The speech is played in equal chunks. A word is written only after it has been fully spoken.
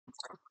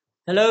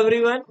Hello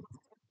everyone,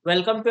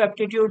 welcome to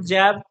Aptitude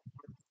Jab.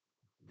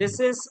 This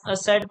is a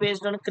set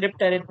based on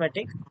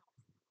Cryptarithmetic.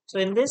 So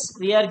in this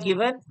we are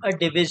given a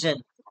division,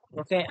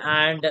 okay,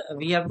 and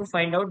we have to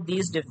find out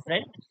these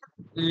different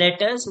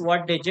letters,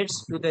 what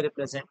digits do they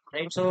represent,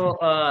 right? So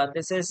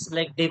this is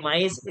like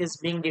demise is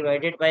being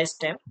divided by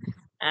stem,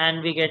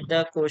 and we get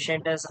the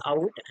quotient as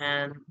out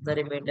and the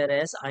remainder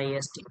as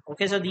ist.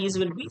 Okay, so these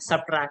will be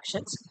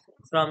subtractions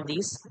from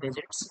these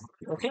digits.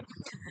 Okay,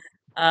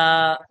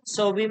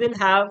 so we will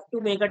have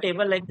to make a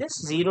table like this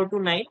 0 to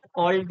 9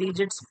 all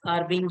digits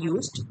are being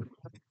used.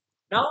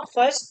 Now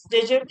first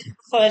digit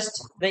first,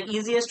 the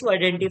easiest to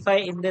identify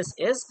in this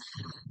is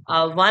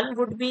 1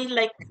 would be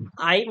like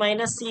I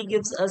minus c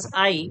gives us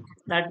I,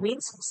 that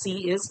means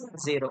c is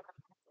 0.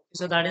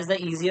 So that is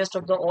the easiest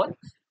of the all,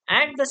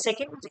 and the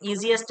second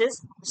easiest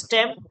is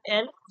stem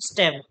and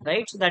stem,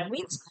 right? So that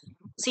means,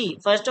 see,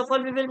 first of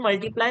all we will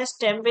multiply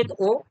stem with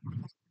o,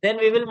 then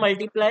we will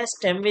multiply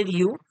stem with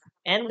u,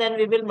 and then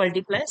we will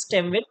multiply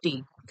stem with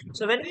t.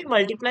 So when we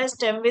multiply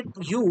stem with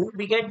u,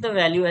 we get the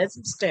value as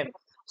stem,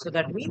 so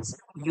that means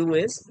u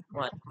is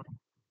 1.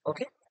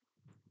 Okay,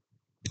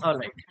 all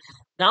right.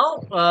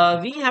 Now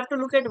we have to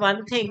look at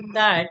one thing,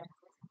 that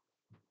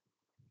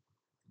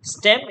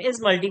stem is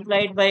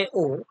multiplied by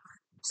o,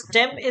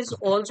 stem is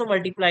also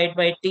multiplied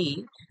by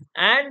t,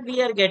 and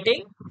we are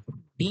getting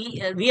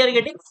we are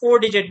getting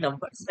 4-digit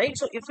numbers, right?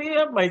 So if we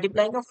are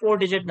multiplying a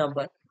 4-digit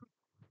number,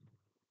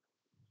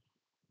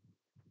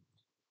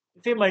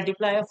 if we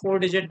multiply a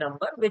 4-digit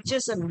number which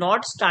is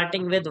not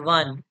starting with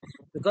 1,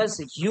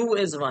 because u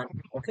is 1,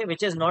 okay,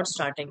 which is not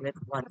starting with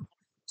 1,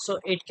 so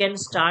it can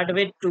start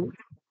with 2,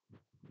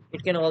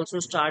 it can also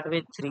start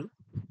with 3,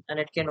 and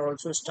it can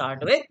also start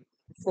with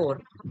 4.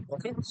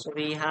 Okay, so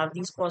we have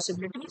these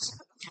possibilities,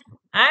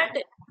 and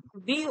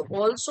we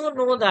also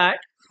know that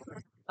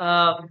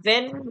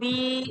when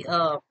we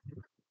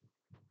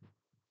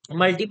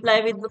multiply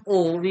with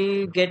O,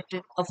 we get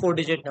a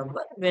 4-digit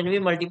number. When we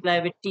multiply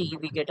with T,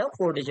 we get a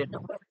 4-digit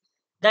number.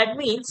 That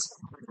means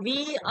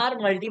we are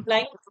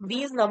multiplying,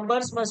 these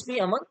numbers must be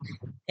among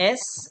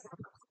S,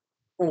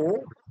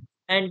 O,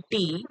 and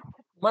T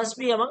must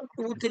be among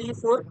 2, 3,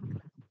 4.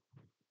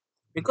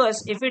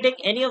 Because if we take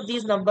any of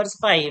these numbers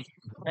 5,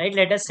 right?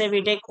 Let us say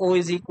we take O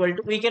is equal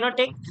to, we cannot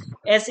take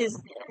S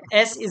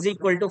is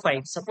equal to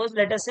 5. Suppose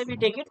let us say we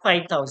take it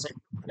 5,000,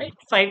 right?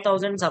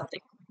 5,000 something,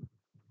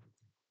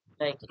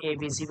 like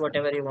ABC,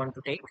 whatever you want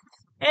to take.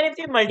 And if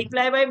you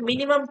multiply by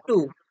minimum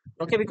 2,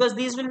 okay, because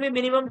these will be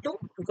minimum 2,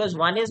 because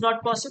 1 is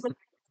not possible,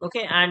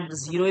 okay, and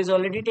 0 is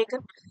already taken.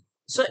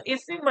 So if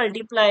we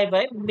multiply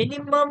by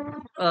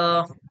minimum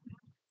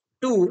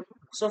 2,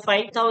 so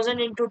 5,000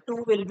 into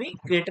 2 will be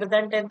greater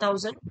than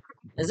 10,000,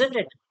 isn't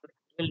it?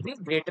 Will be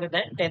greater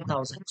than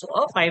 10,000. So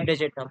a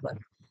 5-digit number.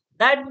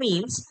 That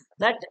means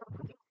that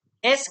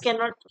S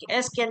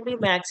can be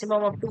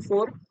maximum up to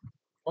 4.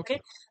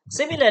 Okay,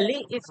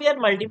 similarly if we are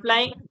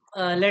multiplying,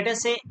 let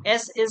us say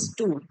S is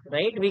 2,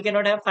 right? We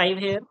cannot have 5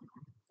 here.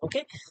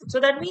 Okay, so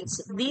that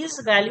means these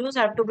values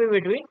have to be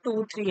between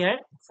 2, 3, and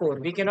 4.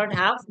 We cannot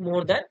have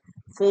more than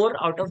 4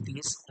 out of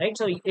these, right?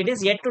 So it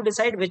is yet to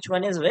decide which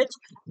one is which,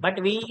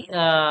 but we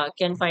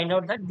can find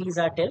out that these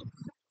are till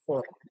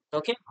 4.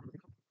 Okay,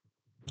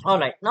 all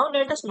right. Now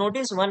let us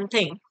notice one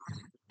thing,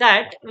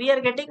 that we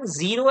are getting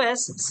 0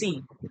 as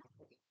C.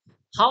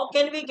 How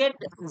can we get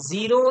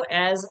 0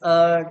 as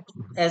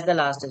the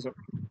last digit?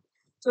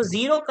 So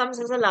 0 comes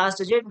as the last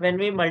digit when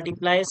we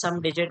multiply some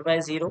digit by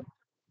 0.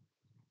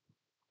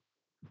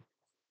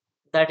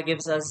 That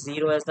gives us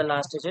 0 as the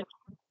last digit.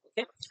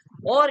 Okay.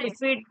 Or if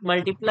we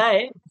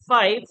multiply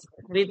 5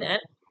 with an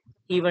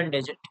even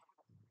digit,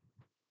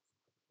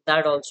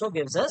 that also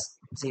gives us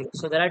 0.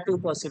 So there are two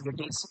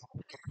possibilities.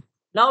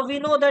 Now we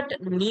know that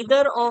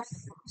neither of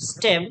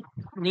stem,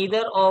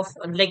 neither of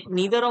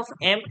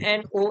M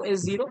and O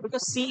is 0,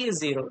 because C is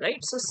 0, right?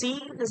 So C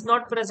is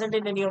not present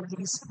in any of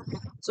these.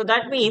 So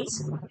that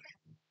means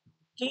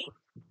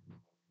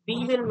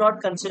we will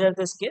not consider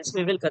this case,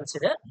 we will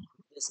consider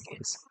this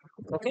case.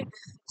 Okay,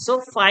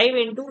 so 5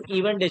 into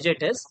even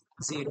digit is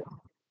 0.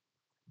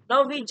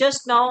 Now we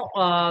just now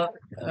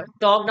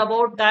talked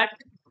about that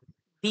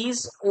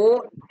these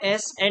O,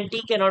 S and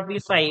T cannot be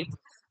 5,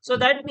 so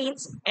that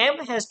means M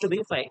has to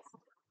be 5.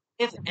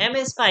 If M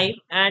is 5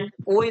 and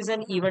O is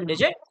an even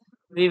digit,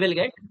 we will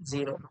get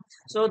 0.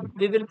 So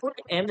we will put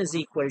M is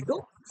equal to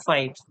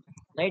 5,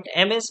 right?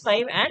 M is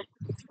 5 and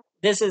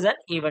this is an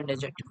even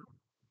digit.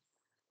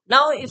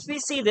 Now if we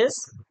see this,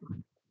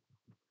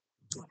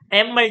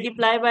 M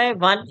multiplied by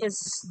 1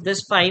 is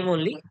this 5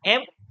 only.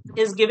 M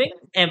is giving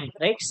M,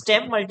 right?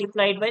 Stem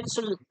multiplied by,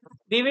 so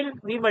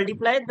we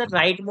multiply the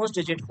rightmost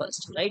digit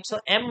first, right? So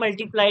M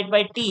multiplied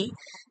by T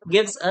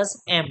gives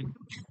us M.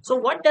 So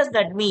what does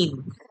that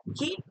mean?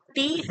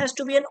 T has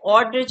to be an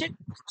odd digit.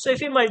 So if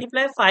we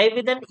multiply 5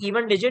 with an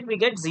even digit, we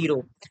get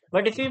 0.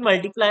 But if we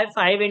multiply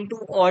 5 into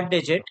odd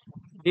digit,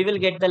 we will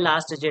get the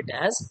last digit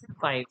as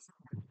 5.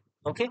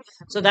 Okay,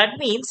 so that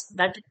means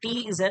that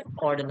T is an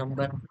odd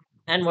number.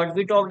 And what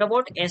we talked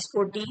about, S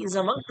for T is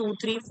among 2,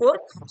 3, 4.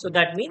 So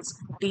that means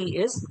T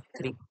is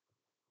 3.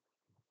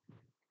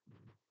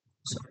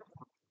 So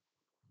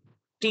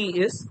T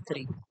is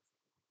 3.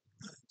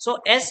 So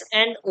S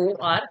and O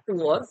are 2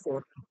 or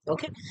 4.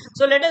 Okay.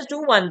 So let us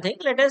do one thing.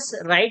 Let us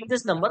write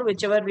this number,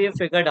 whichever we have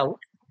figured out,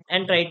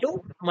 and try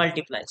to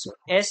multiply. So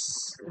S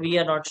we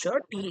are not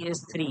sure. T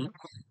is 3.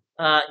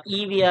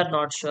 E we are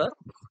not sure.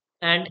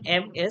 And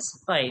M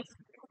is 5.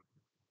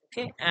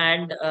 Okay.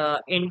 And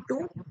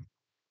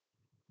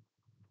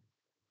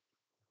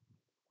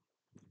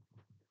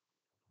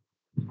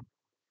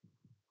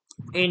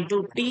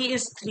into T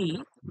is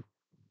 3.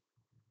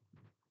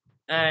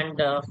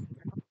 And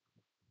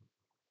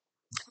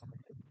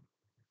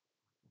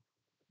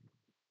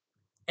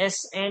S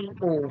and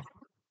O.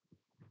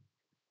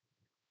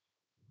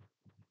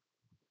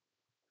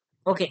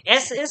 Okay,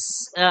 S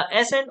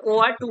and O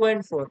are 2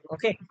 and 4.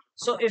 Okay,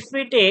 so if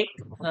we take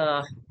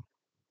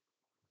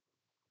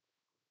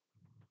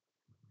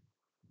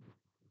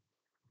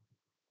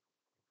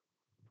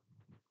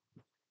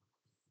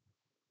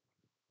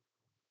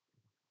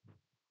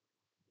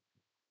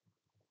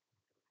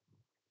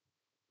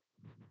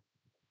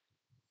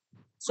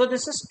so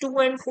this is 2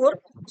 and 4.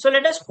 So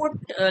let us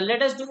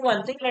do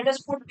one thing. Let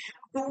us put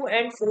 2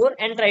 and 4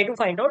 and try to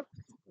find out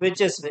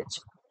which is which.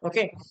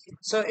 Okay,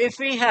 so if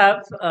we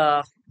have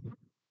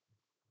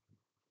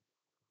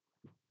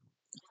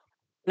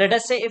let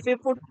us say if we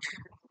put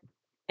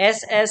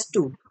S as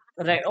 2,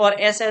 right, or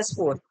S as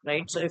 4,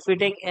 right. So if we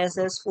take S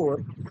as 4,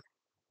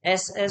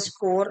 S as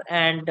 4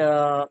 and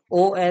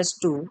O as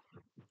 2.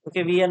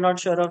 Okay, we are not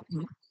sure of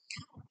E.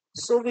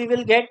 So we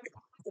will get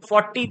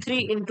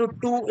 43 into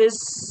 2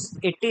 is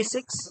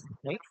 86,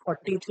 right?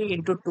 43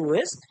 into 2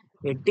 is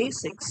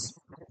 86.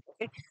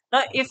 Okay.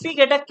 Now, if we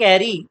get a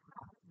carry,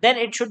 then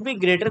it should be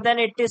greater than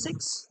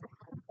 86,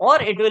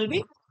 or it will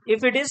be,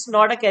 if it is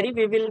not a carry,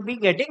 we will be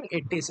getting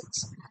 86.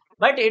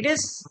 But it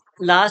is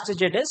last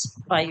digit is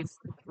 5,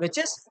 which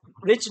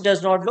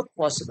does not look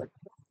possible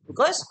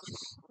because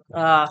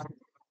uh,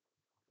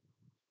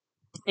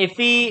 if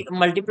we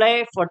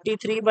multiply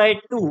 43 by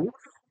 2,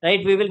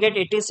 right, we will get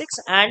 86,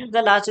 and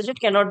the last digit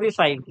cannot be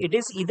 5. It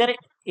is either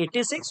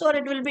 86 or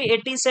it will be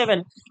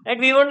 87, and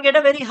we won't get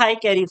a very high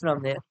carry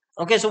from there.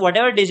 Okay, so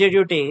whatever digit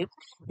you take,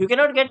 you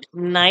cannot get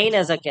 9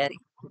 as a carry.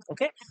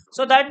 Okay,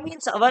 so that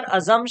means our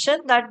assumption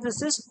that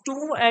this is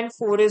 2 and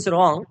 4 is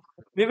wrong.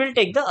 We will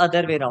take the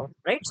other way around,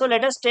 right? So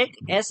let us take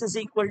S is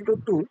equal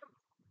to 2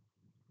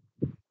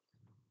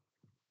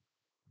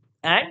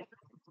 and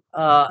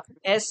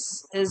S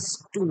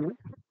is 2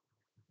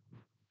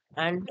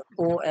 and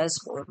O as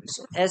 4.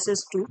 So S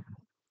is 2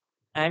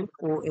 and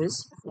O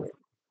is 4.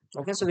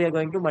 Okay, so we are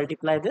going to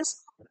multiply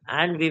this,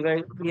 and we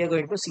are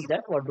going to see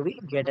that what do we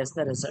get as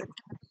the result.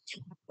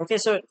 Okay,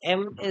 so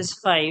M is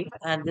 5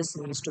 and this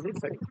needs to be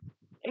filled,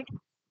 right?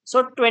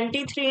 So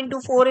 23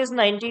 into 4 is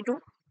 92.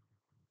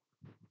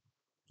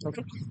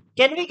 Okay,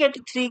 can we get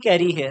 3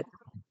 carry here?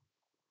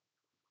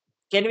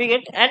 Can we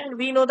get, and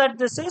we know that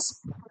this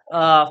is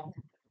uh,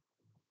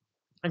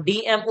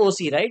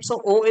 DMOC, right?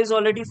 So O is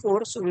already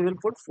 4, so we will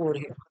put 4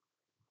 here.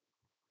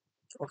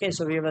 Okay,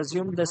 so we have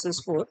assumed this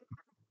is 4.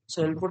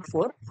 So we'll put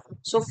 4.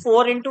 So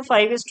 4 into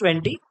 5 is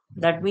 20.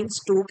 That means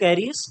 2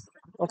 carries.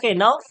 Okay,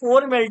 now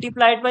 4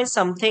 multiplied by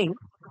something,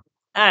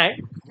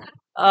 and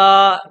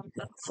uh,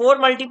 4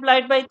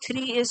 multiplied by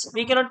 3 is,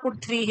 we cannot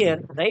put 3 here,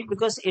 right?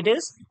 Because it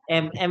is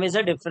M. M is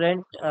a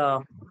different,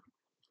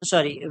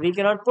 sorry, we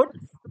cannot put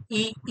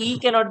E. E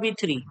cannot be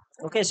 3.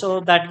 Okay, so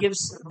that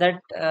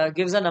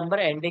gives a number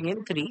ending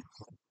in 3.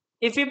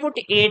 If we put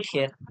 8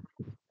 here,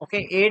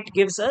 okay, 8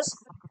 gives us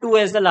 2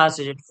 as the last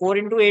digit. 4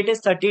 into 8 is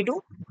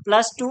 32,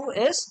 plus 2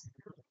 is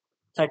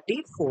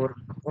 34.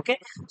 Okay,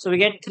 so we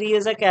get 3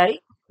 is a carry,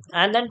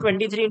 and then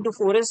 23 into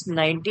 4 is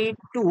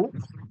 92,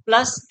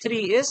 plus 3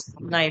 is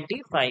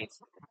 95.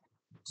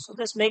 So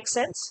this makes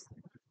sense,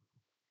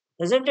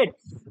 isn't it?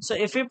 So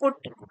if we put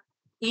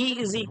E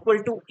is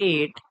equal to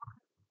 8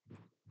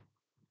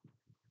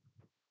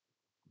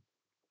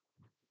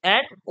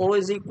 and O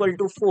is equal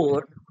to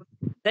 4,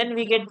 then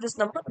we get this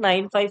number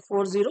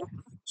 9540.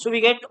 So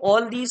we get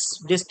all these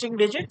distinct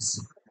digits,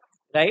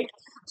 right?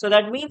 So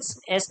that means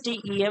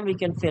STEM we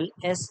can fill.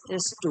 S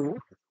is 2,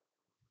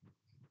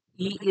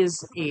 E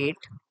is 8,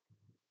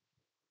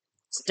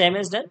 STEM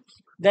is done,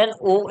 then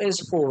O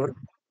is 4.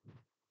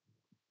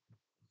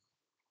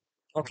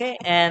 Okay,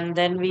 and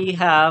then we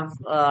have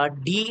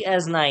D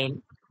as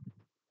 9,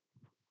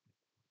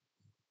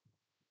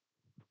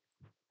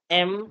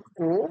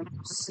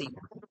 MOC.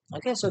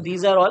 Okay, so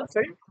these are all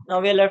filled.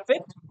 Now we are left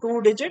with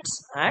 2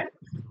 digits and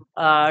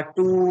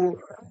 2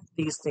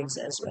 these things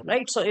as well,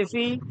 right? So if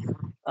we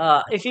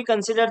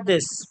consider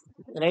this,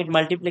 right,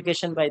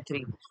 multiplication by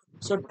 3,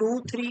 so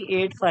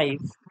 2385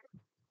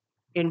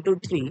 into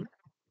 3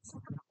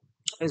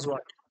 is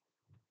what?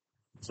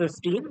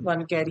 15.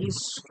 1 carries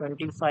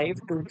 25,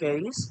 2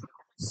 carries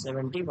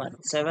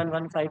 71,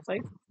 7155.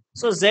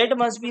 So Z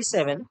must be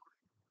 7.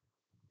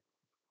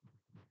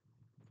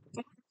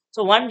 Okay.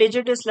 So one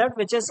digit is left,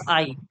 which is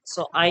I.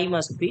 So I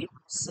must be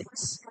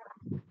 6.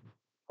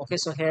 Okay,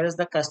 so here is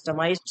the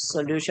customized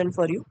solution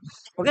for you.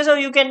 Okay, so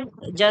you can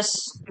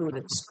just do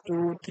this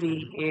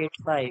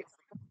 2385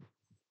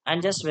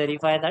 and just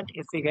verify that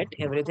if we get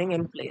everything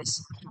in place.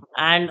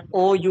 And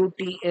OUT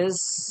is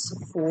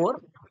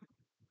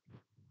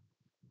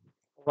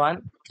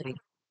 413.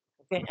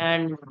 Okay,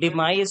 and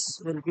demise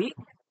will be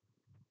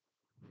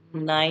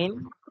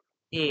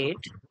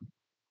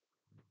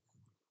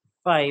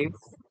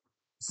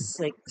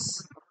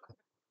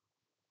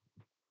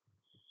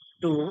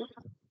 98562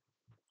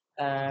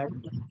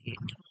 and 8.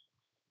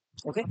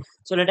 Okay,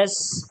 so let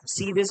us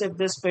see this if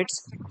this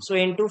fits. So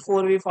into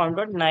 4 we found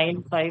out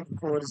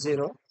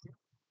 9540,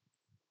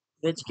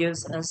 which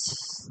gives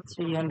us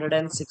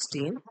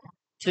 316.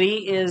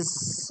 3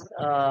 is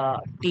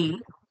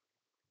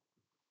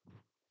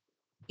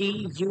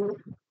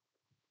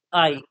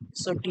TUI.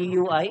 So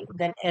TUI,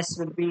 then S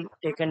will be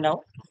taken down.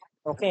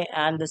 Okay,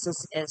 and this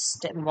is S.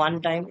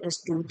 One time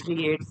is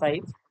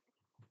 2385.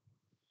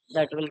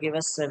 That will give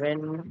us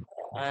 7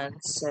 and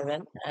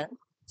 7 and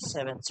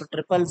 7. So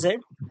triple Z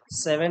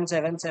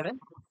 777.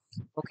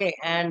 Okay,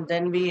 and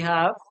then we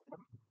have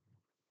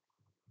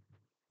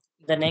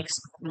the next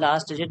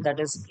last digit, that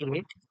is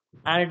 8,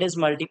 and it is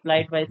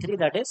multiplied by 3,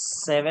 that is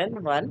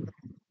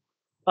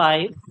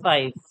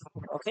 7155.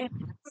 Okay,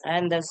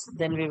 and that's,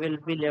 then we will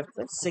be left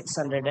with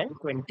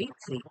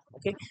 623.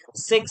 Okay,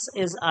 6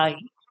 is I,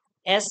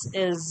 S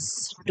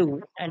is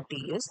 2, and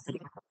T is 3.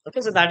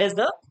 Okay, so that is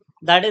the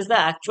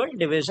actual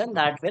division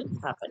that will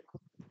happen,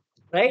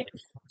 right?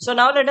 So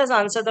now let us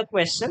answer the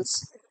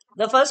questions.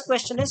 The first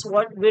question is,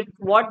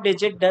 what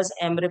digit does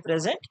M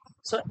represent?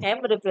 So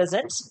M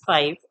represents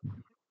 5.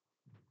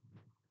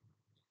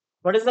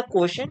 What is the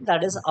quotient?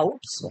 That is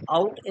out. So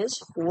out is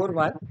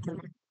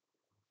 413.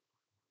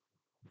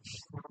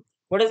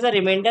 What is the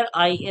remainder?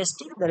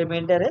 IST. The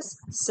remainder is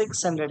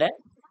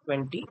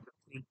 623.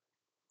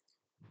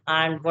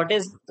 And what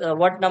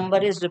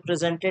number is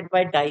represented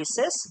by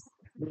dices?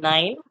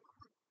 9,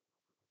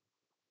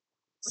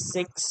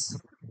 6,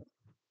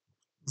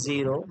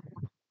 0,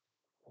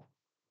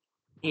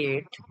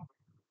 8,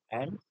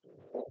 and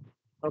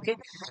okay.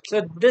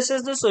 So this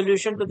is the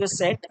solution to the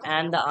set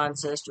and the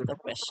answers to the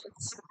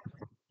questions.